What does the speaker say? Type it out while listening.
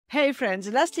Hey friends,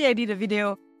 last year I did a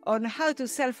video on how to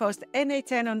self-host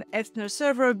N8N on Hetzner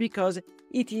server because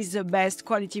it is the best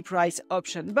quality price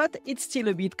option, but it's still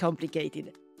a bit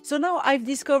complicated. So now I've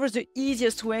discovered the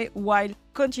easiest way while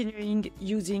continuing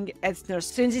using Hetzner.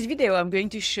 So in this video, I'm going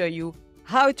to show you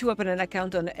how to open an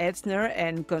account on Hetzner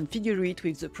and configure it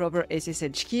with the proper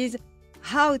SSH keys,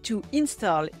 how to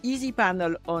install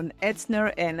EasyPanel on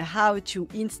Hetzner, and how to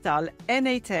install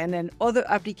N8N and other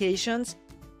applications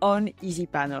on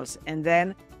EasyPanels, and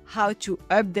then how to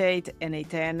update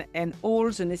N8N and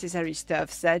all the necessary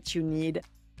stuff that you need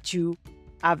to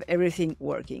have everything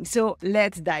working. So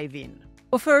let's dive in.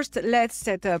 So first, let's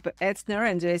set up Hetzner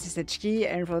and the SSH key,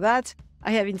 and for that,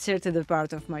 I have inserted a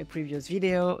part of my previous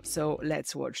video, so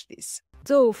let's watch this.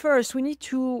 So first, we need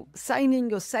to sign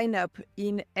in or sign up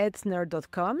in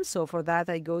hetzner.com. So for that,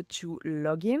 I go to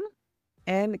Login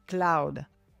and Cloud.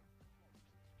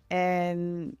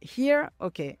 And here,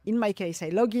 okay, in my case, I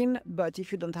log in, but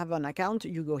if you don't have an account,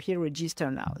 you go here,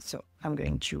 register now. So I'm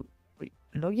going to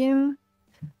log in.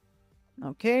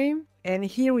 Okay. And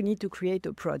here we need to create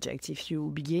a project. If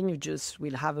you begin, you just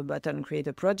will have a button, create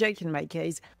a project. In my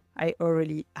case, I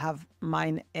already have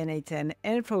mine N8N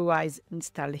and Flowise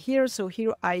installed here. So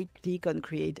here I click on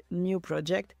create new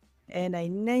project and I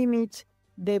name it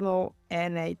demo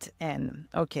N8N.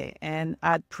 Okay. And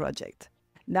add project.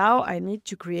 Now I need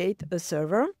to create a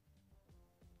server,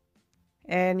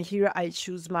 and here I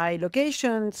choose my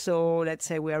location. So let's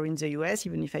say we are in the US,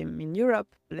 even if I'm in Europe.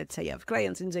 Let's say I have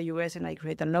clients in the US and I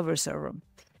create another server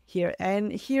here.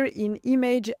 And here in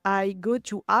image, I go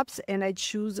to apps and I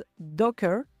choose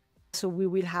Docker. So we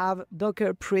will have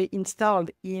Docker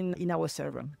pre-installed in our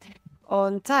server.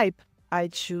 On type, I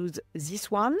choose this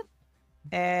one.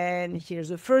 And here's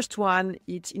the first one.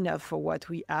 It's enough for what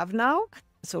we have now.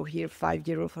 So here,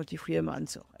 €5.43 a month,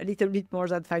 so a little bit more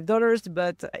than $5,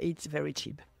 but it's very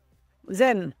cheap.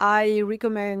 Then I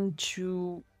recommend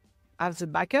to have the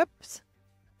backups.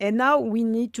 And now we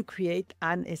need to create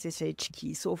an SSH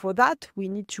key. So for that, we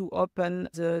need to open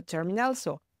the terminal.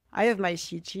 So I have my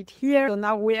cheat sheet here. So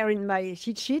now we are in my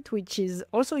cheat sheet, which is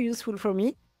also useful for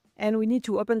me. And we need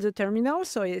to open the terminal.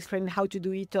 So I explain how to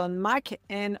do it on Mac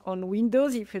and on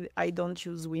Windows if I don't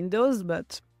use Windows,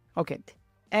 but okay.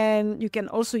 And you can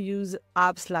also use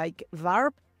apps like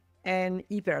VARP and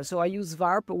Hyper. So I use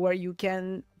VARP where you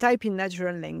can type in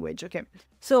natural language. Okay.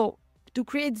 So to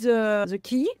create the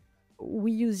key,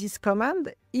 we use this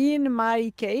command. In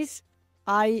my case,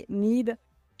 I need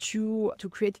to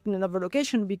create it in another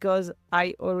location because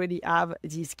I already have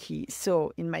this key.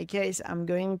 So in my case, I'm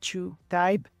going to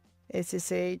type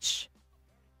SSH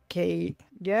key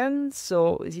again.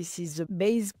 So this is the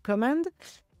base command.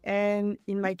 And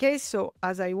in my case, so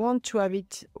as I want to have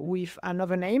it with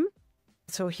another name,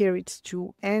 so here it's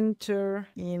to enter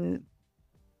in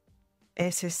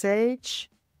SSH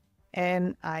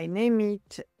and I name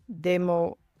it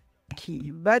demo key.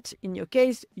 But in your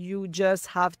case, you just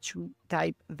have to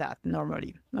type that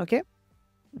normally. Okay.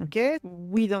 Okay.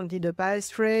 We don't need a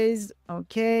passphrase.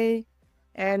 Okay.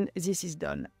 And this is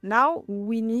done. Now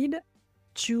we need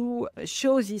to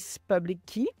show this public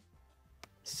key.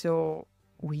 So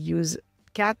we use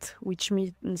cat, which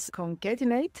means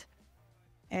concatenate,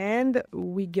 and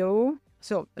we go.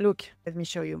 So look, let me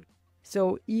show you.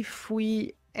 So if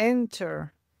we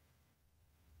enter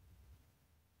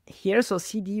here, so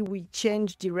cd, we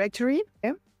change directory,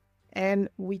 okay? And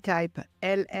we type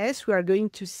ls, we are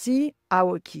going to see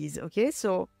our keys. Okay,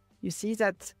 so you see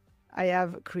that I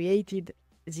have created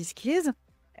these keys,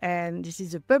 and this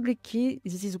is a public key.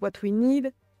 This is what we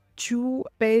need to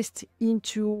paste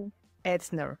into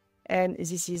Hetzner, and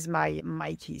this is my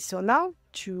key. So now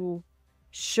to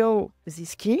show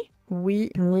this key,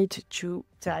 we need to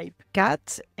type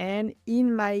cat, and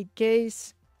in my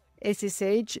case,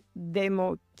 SSH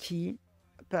demo key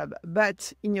pub.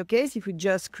 But in your case, if you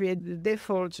just create the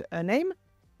default name,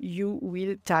 you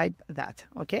will type that.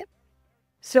 Okay.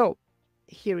 So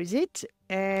here is it,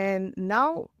 and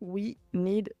now we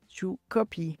need to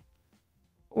copy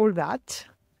all that.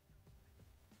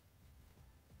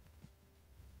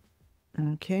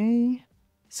 Okay,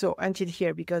 so until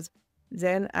here, because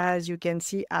then as you can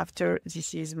see after,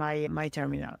 this is my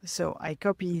terminal. So I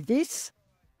copy this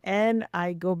and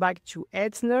I go back to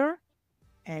Hetzner,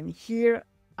 and here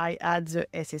I add the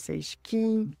SSH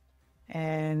key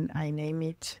and I name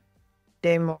it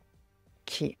demo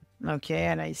key. Okay,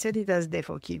 and I set it as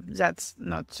default key. That's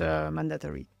not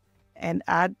mandatory. And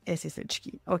add SSH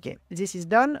key. Okay, this is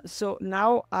done. So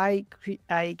now I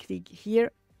click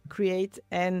here, create,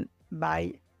 and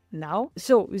buy now.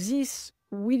 So this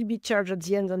will be charged at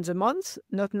the end of the month,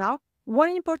 not now.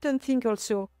 One important thing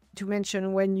also to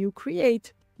mention when you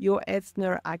create your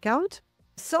Hetzner account.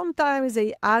 Sometimes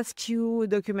they ask you a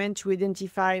document to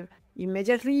identify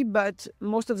immediately, but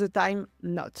most of the time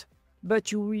not.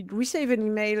 But you will receive an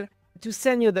email to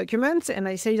send your documents, and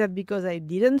I say that because I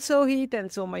didn't saw it,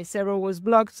 and so my server was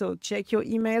blocked. So check your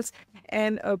emails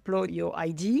and upload your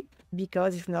ID,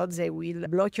 because if not, they will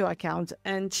block your account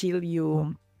until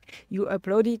you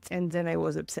upload it. And then I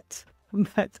was upset,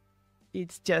 but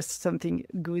it's just something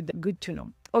good to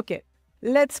know. Okay,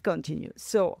 let's continue.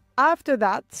 So after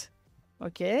that,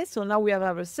 okay, so now we have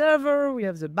our server, we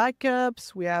have the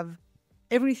backups, we have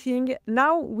everything.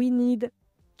 Now we need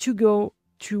to go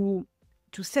to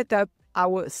set up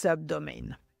our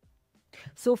subdomain.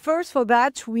 So first, for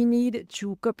that, we need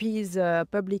to copy the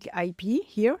public IP.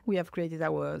 Here we have created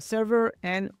our server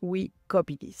and we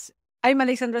copy this. I'm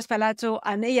Alexandra Spalato,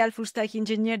 an AI full stack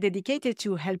engineer dedicated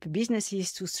to help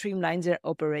businesses to streamline their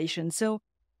operations. So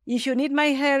if you need my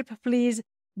help, please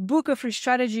book a free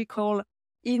strategy call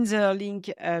in the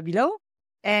link below,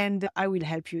 and I will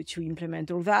help you to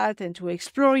implement all that and to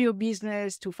explore your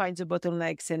business, to find the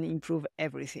bottlenecks and improve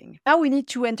everything. Now we need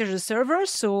to enter the server.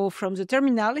 So from the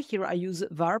terminal, here I use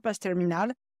varp as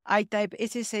terminal. I type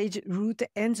SSH root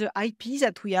and the IP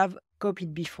that we have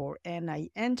copied before, and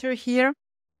I enter here.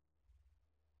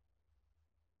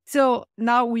 So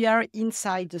now we are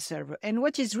inside the server. And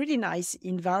what is really nice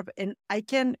in varp, and I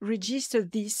can register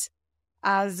this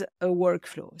as a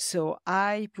workflow. So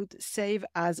I put save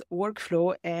as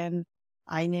workflow and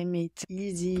I name it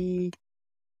EasyPanel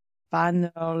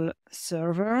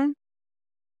server.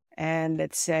 And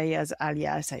let's say as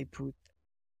alias, I put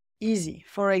easy,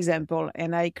 for example,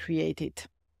 and I create it.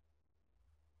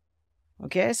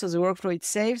 Okay, so the workflow is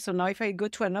saved. So now if I go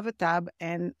to another tab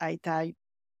and I type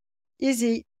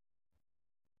easy,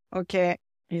 okay,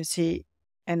 you see,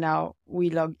 and now we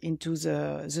log into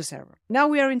the server. Now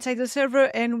we are inside the server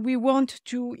and we want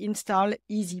to install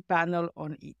EasyPanel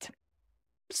on it.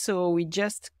 So we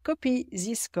just copy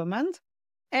this command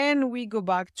and we go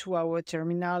back to our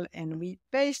terminal and we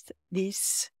paste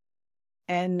this.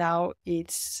 And now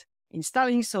it's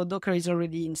installing. So Docker is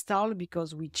already installed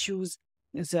because we choose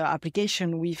the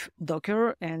application with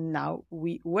Docker. And now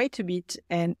we wait a bit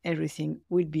and everything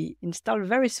will be installed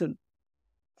very soon.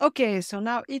 Okay, so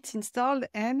now it's installed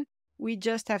and we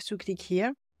just have to click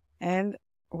here and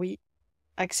we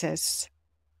access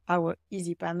our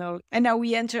EasyPanel. And now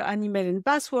we enter an email and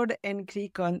password and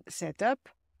click on setup.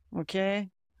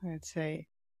 Okay, let's say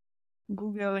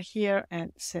Google here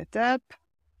and setup.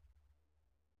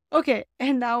 Okay,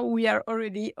 and now we are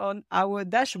already on our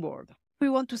dashboard. We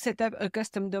want to set up a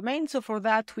custom domain. So for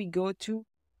that, we go to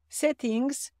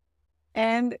settings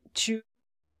and to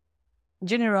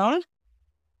general.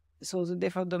 So the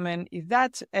default domain is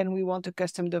that, and we want a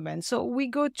custom domain. So we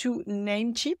go to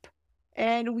Namecheap,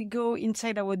 and we go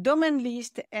inside our domain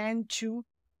list and to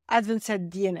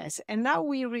Advanced DNS. And now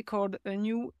we record a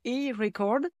new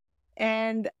record,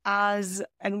 and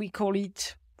we call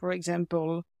it, for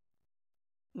example,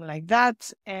 like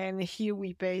that. And here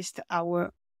we paste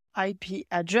our IP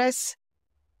address,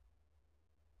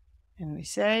 and we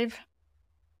save.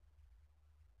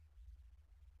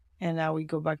 And now we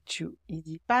go back to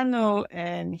EasyPanel,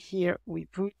 and here we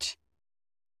put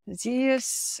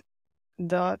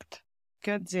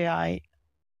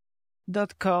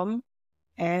this.cutzi.com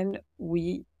and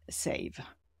we save.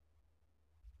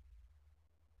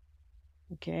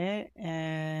 Okay,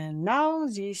 and now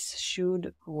this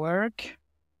should work.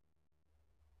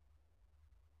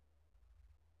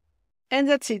 And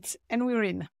that's it, and we're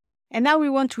in. And now we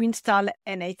want to install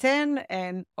N8N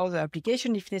and other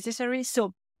applications if necessary.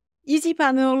 So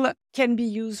EasyPanel can be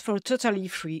used for totally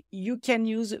free. You can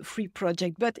use free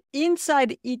project, but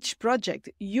inside each project,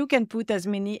 you can put as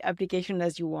many applications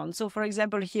as you want. So for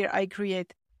example, here I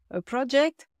create a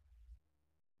project.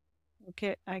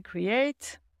 Okay, I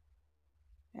create.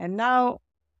 And now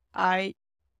I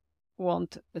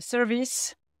want a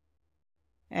service.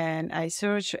 And I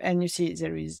search, and you see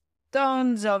there is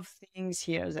tons of things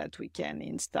here that we can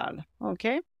install.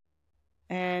 Okay.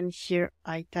 And here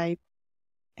I type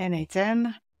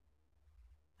N8N,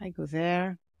 I go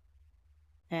there,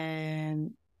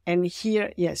 and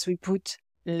here, yes, we put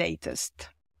latest.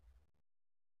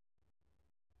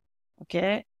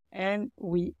 Okay, and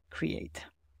we create.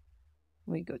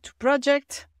 We go to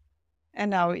project,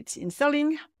 and now it's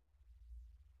installing.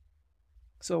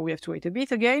 So we have to wait a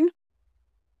bit again.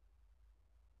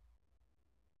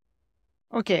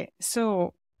 Okay,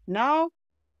 so now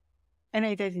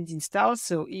N8N is installed.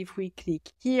 So if we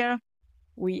click here,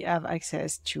 we have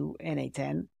access to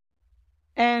N8N.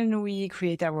 and we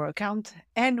create our account,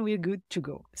 and we're good to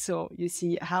go. So you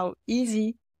see how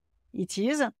easy it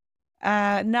is.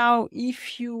 Now,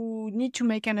 if you need to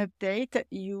make an update,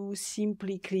 you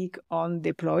simply click on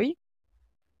deploy.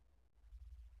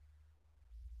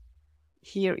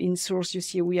 Here in source, you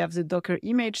see we have the Docker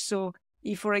image. So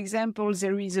if, for example,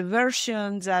 there is a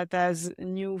version that has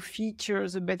new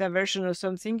features, a beta version or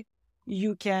something,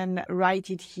 you can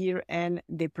write it here and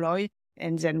deploy,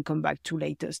 and then come back to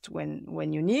latest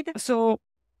when you need. So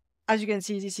as you can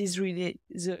see, this is really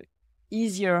the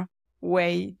easier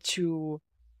way to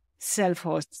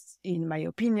self-host, in my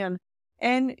opinion.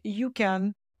 And you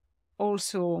can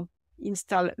also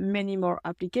install many more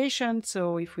applications.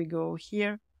 So if we go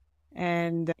here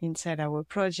and inside our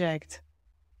project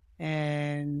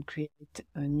and create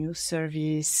a new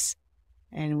service,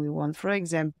 and we want, for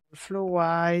example,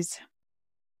 Flowise,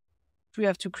 we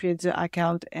have to create the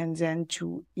account and then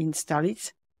to install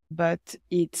it. But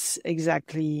it's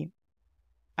exactly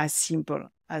as simple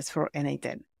as for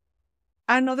N8N.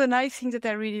 Another nice thing that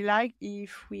I really like,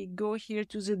 if we go here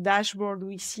to the dashboard,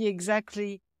 we see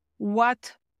exactly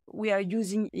what we are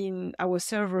using in our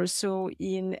server. So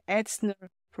in Hetzner,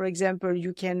 for example,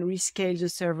 you can rescale the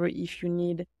server if you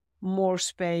need more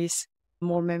space,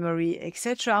 more memory,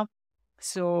 etc.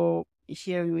 So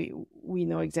here we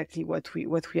know exactly what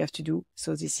we have to do.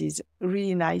 So this is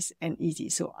really nice and easy.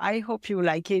 So I hope you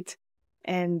like it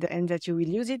and that you will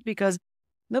use it, because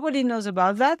nobody knows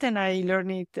about that, and I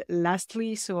learned it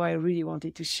lastly, so I really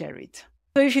wanted to share it.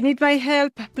 So if you need my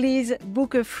help, please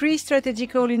book a free strategy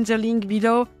call in the link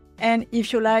below. And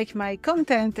if you like my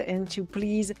content and to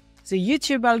please the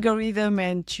YouTube algorithm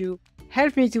and to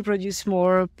help me to produce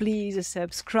more, please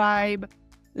subscribe,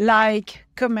 like,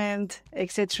 comment,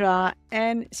 etc.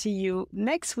 And see you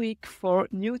next week for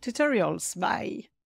new tutorials. Bye.